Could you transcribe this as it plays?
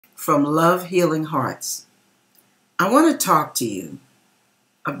from Love Healing Hearts. I want to talk to you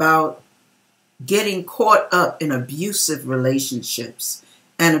about getting caught up in abusive relationships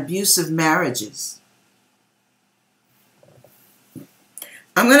and abusive marriages.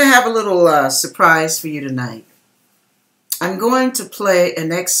 I'm going to have a little surprise for you tonight. I'm going to play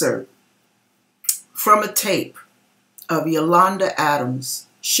an excerpt from a tape of Yolanda Adams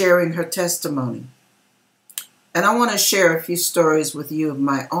sharing her testimony. And I want to share a few stories with you of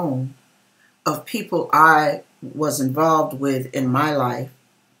my own, of people I was involved with in my life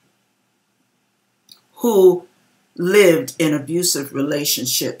who lived in abusive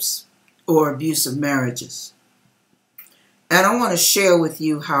relationships or abusive marriages. And I want to share with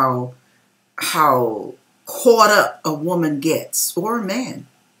you how caught up a woman gets, or a man.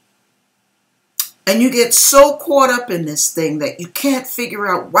 And you get so caught up in this thing that you can't figure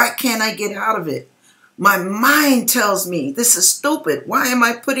out, why can't I get out of it? My mind tells me this is stupid. Why am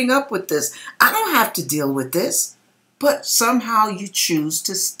I putting up with this? I don't have to deal with this. But somehow you choose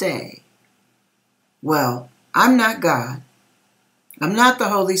to stay. Well, I'm not God. I'm not the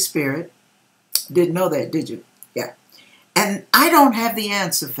Holy Spirit. Didn't know that, did you? Yeah. And I don't have the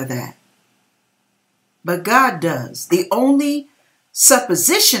answer for that. But God does. The only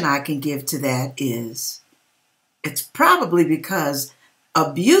supposition I can give to that is it's probably because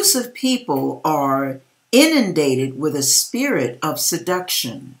abusive people are inundated with a spirit of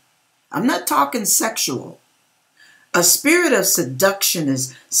seduction. I'm not talking sexual. A spirit of seduction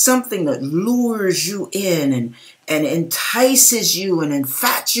is something that lures you in and entices you and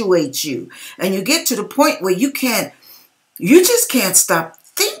infatuates you. And you get to the point where you just can't stop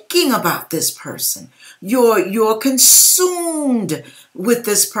thinking about this person. You're consumed with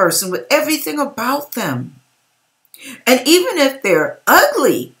this person, with everything about them. And even if they're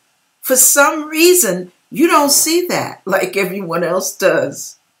ugly, for some reason, you don't see that like everyone else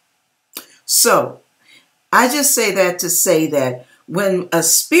does. So, I just say that to say that when a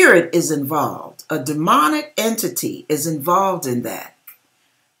spirit is involved, a demonic entity is involved in that,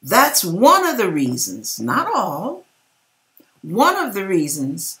 that's one of the reasons, not all, one of the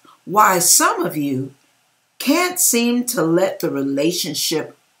reasons why some of you can't seem to let the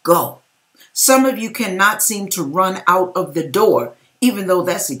relationship go. Some of you cannot seem to run out of the door, even though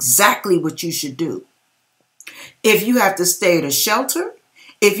that's exactly what you should do. If you have to stay at a shelter,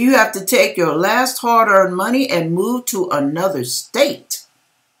 if you have to take your last hard-earned money and move to another state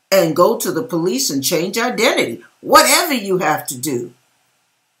and go to the police and change identity, whatever you have to do,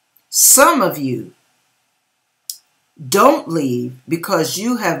 some of you don't leave because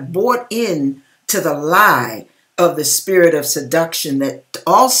you have bought in to the lie of the spirit of seduction that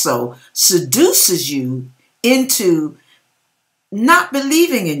also seduces you into not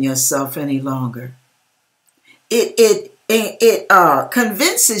believing in yourself any longer. It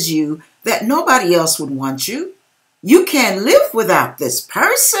convinces you that nobody else would want you. You can't live without this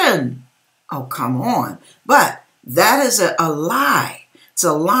person. Oh, come on. But that is a lie. It's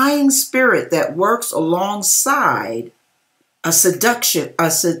a lying spirit that works alongside a seduction,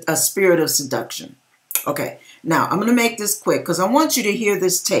 a spirit of seduction. Okay, now I'm going to make this quick because I want you to hear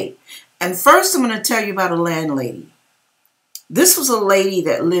this tape. And first I'm going to tell you about a landlady. This was a lady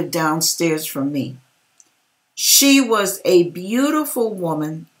that lived downstairs from me. She was a beautiful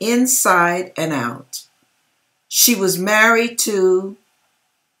woman inside and out. She was married to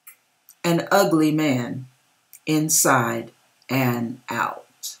an ugly man inside and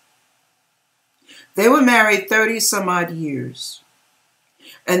out. They were married 30 some odd years.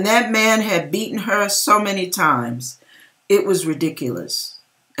 And that man had beaten her so many times. It was ridiculous.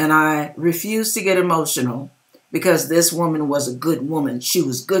 And I refused to get emotional because this woman was a good woman. She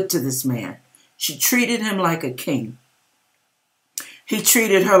was good to this man. She treated him like a king. He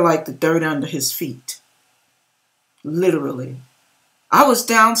treated her like the dirt under his feet. Literally. I was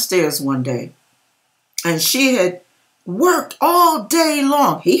downstairs one day and she had worked all day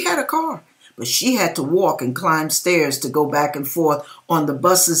long. He had a car, but she had to walk and climb stairs to go back and forth on the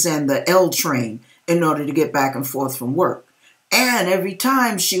buses and the L train in order to get back and forth from work. And every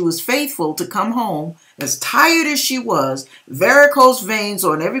time she was faithful to come home, as tired as she was, varicose veins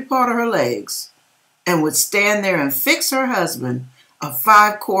on every part of her legs, and would stand there and fix her husband a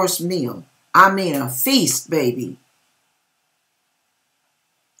 5-course meal. I mean, a feast, baby.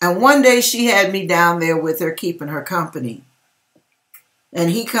 And one day she had me down there with her, keeping her company.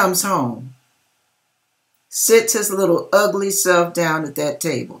 And he comes home, sits his little ugly self down at that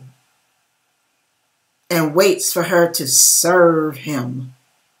table, and waits for her to serve him.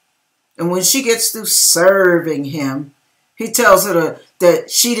 And when she gets through serving him, he tells her that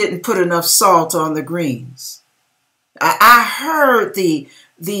she didn't put enough salt on the greens. I heard the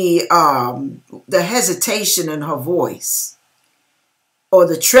the hesitation in her voice, or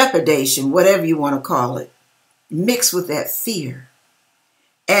the trepidation, whatever you want to call it, mixed with that fear.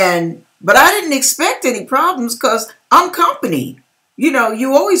 But I didn't expect any problems because I'm company. You know,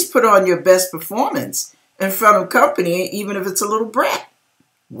 you always put on your best performance in front of company, even if it's a little brat.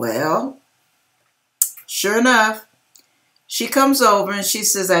 Well, sure enough, she comes over and she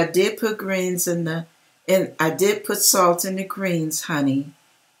says, I did put I did put salt in the greens, honey.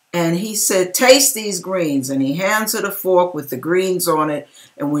 And he said, taste these greens. And he hands her the fork with the greens on it.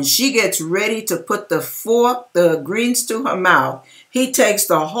 And when she gets ready to put the greens to her mouth, he takes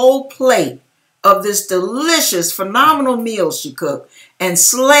the whole plate of this delicious, phenomenal meal she cooked and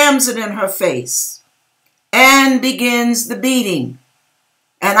slams it in her face and begins the beating.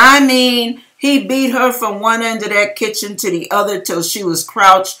 And I mean, he beat her from one end of that kitchen to the other till she was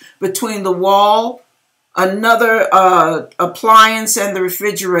crouched between the wall, another appliance, and the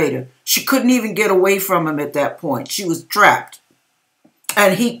refrigerator. She couldn't even get away from him at that point. She was trapped.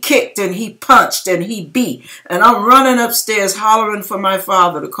 And he kicked and he punched and he beat. And I'm running upstairs hollering for my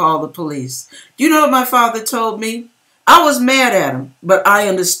father to call the police. Do you know what my father told me? I was mad at him, but I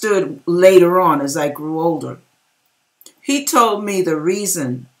understood later on as I grew older. He told me the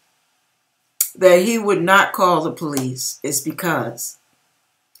reason that he would not call the police is because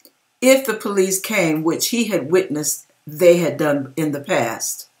if the police came, which he had witnessed they had done in the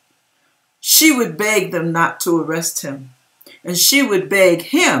past, she would beg them not to arrest him. And she would beg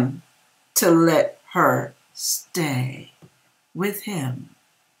him to let her stay with him.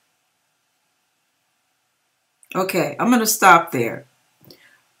 Okay, I'm going to stop there.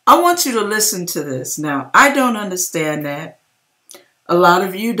 I want you to listen to this. Now, I don't understand that. A lot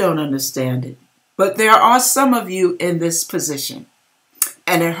of you don't understand it. But there are some of you in this position.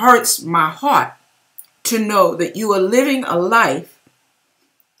 And it hurts my heart to know that you are living a life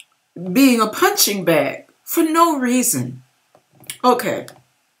being a punching bag for no reason. Okay,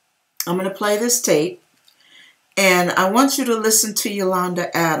 I'm going to play this tape, and I want you to listen to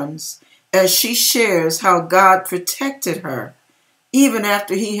Yolanda Adams as she shares how God protected her, even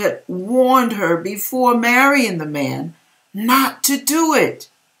after he had warned her before marrying the man not to do it.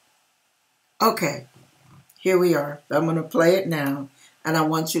 Okay, here we are. I'm going to play it now, and I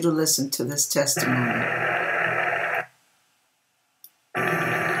want you to listen to this testimony.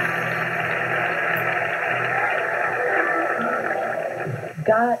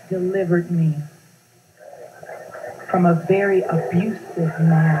 God delivered me from a very abusive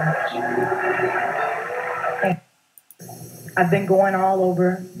marriage. And I've been going all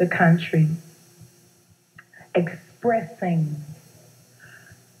over the country expressing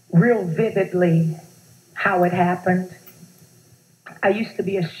real vividly how it happened. I used to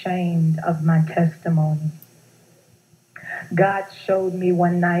be ashamed of my testimony. God showed me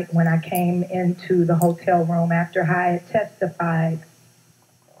one night when I came into the hotel room after I had testified.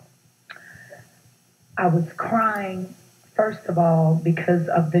 I was crying, first of all, because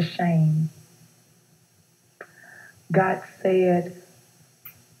of the shame. God said,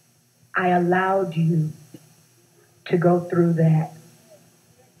 I allowed you to go through that.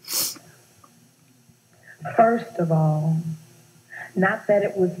 First of all, not that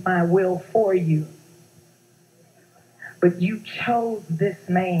it was my will for you, but you chose this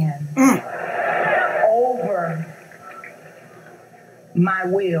man over my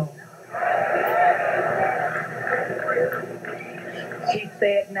will. He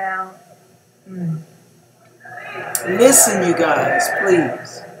said now, Listen, you guys,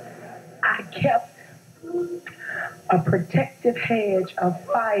 please. I kept a protective hedge of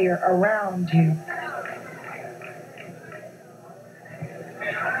fire around you.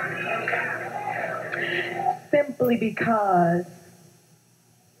 Simply because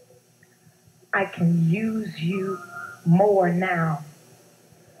I can use you more now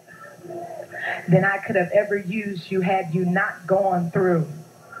than I could have ever used you had you not gone through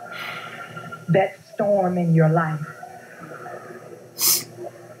that storm in your life.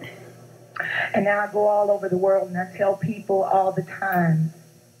 And now I go all over the world and I tell people all the time,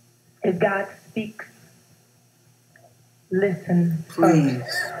 if God speaks, listen Please,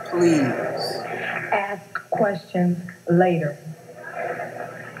 first. please. Ask questions later.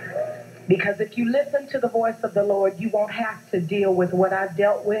 Because if you listen to the voice of the Lord, you won't have to deal with what I've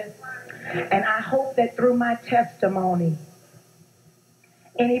dealt with. And I hope that through my testimony,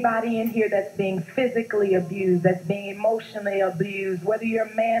 anybody in here that's being physically abused, that's being emotionally abused, whether you're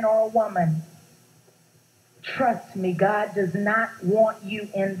a man or a woman, trust me, God does not want you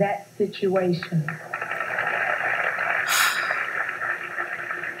in that situation.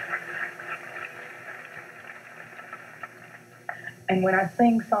 And when I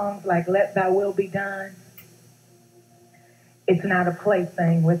sing songs like Let Thy Will Be Done, it's not a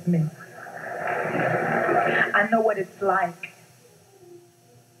plaything with me. I know what it's like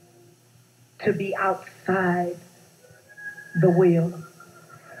to be outside the will.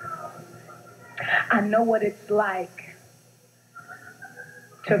 I know what it's like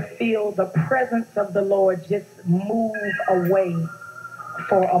to feel the presence of the Lord just move away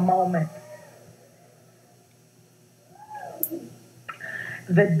for a moment.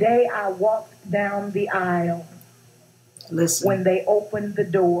 The day I walked down the aisle, listen, when they opened the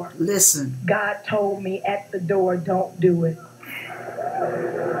door, listen, God told me at the door, don't do it.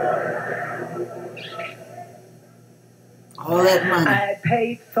 All that money. I had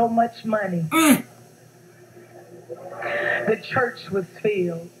paid so much money. The church was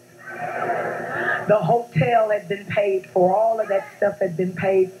filled. The hotel had been paid for. All of that stuff had been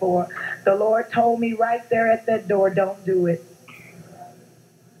paid for. The Lord told me right there at that door, don't do it.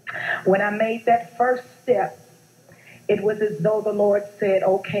 When I made that first step, it was as though the Lord said,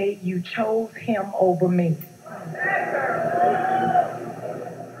 okay, you chose him over me.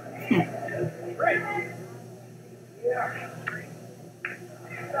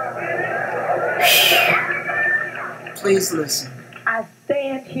 Please listen. I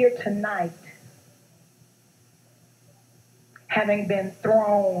stand here tonight having been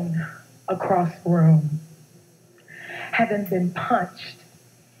thrown across the room, having been punched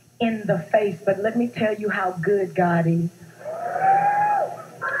in the face. But let me tell you how good God is.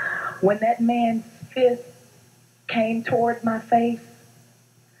 When that man's fist came toward my face,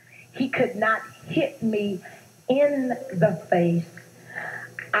 he could not hit me in the face.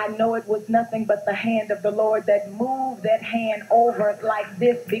 I know it was nothing but the hand of the Lord that moved that hand over like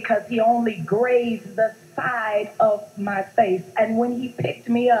this, because he only grazed the side of my face. And when he picked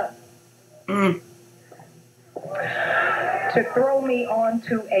me up to throw me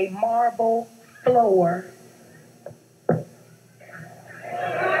onto a marble floor,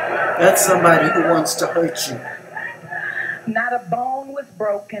 that's somebody who wants to hurt you. not a bone was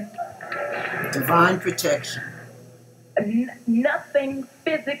broken. Divine protection. Nothing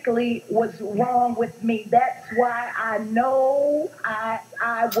physically was wrong with me. That's why I know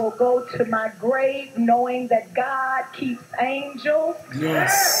I will go to my grave knowing that God keeps angels.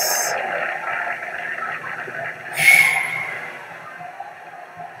 Yes.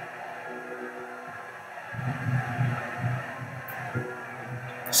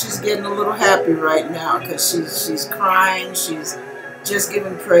 She's getting a little happy right now because she's crying. She's just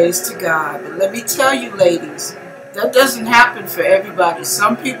giving praise to God. But let me tell you, ladies, that doesn't happen for everybody.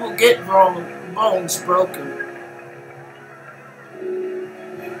 Some people get bones broken.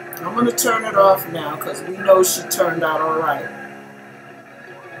 I'm going to turn it off now because we know she turned out all right.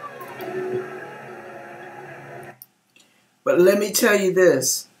 But let me tell you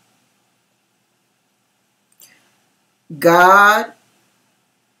this. God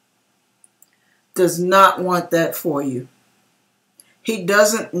does not want that for you. He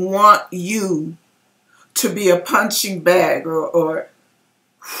doesn't want you to be a punching bag or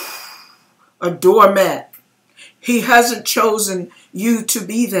a doormat. He hasn't chosen you to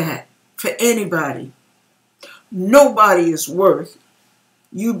be that for anybody. Nobody is worth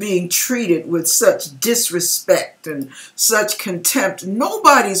you being treated with such disrespect and such contempt.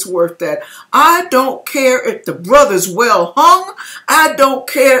 Nobody's worth that. I don't care if the brother's well hung. I don't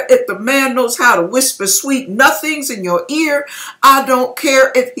care if the man knows how to whisper sweet nothings in your ear. I don't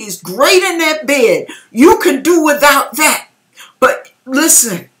care if he's great in that bed. You can do without that. But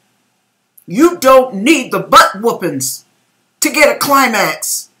listen, you don't need the butt whoopings to get a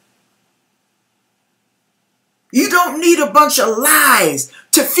climax. You don't need a bunch of lies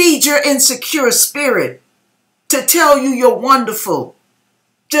to feed your insecure spirit, to tell you you're wonderful,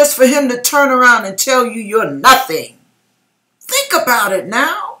 just for him to turn around and tell you you're nothing. Think about it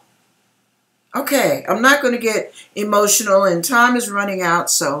now. Okay, I'm not going to get emotional and time is running out,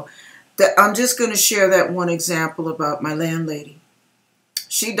 so I'm just going to share that one example about my landlady.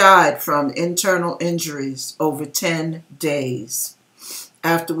 She died from internal injuries over 10 days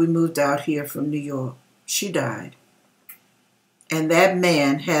after we moved out here from New York. She died. And that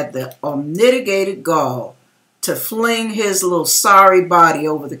man had the unmitigated gall to fling his little sorry body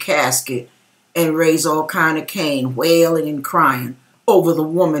over the casket and raise all kind of Cain, wailing and crying over the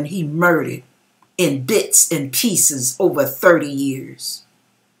woman he murdered in bits and pieces over 30 years.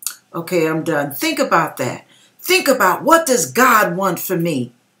 Okay, I'm done. Think about that. Think about, what does God want for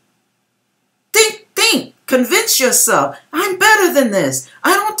me? Think. Convince yourself, I'm better than this.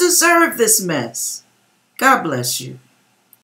 I don't deserve this mess. God bless you.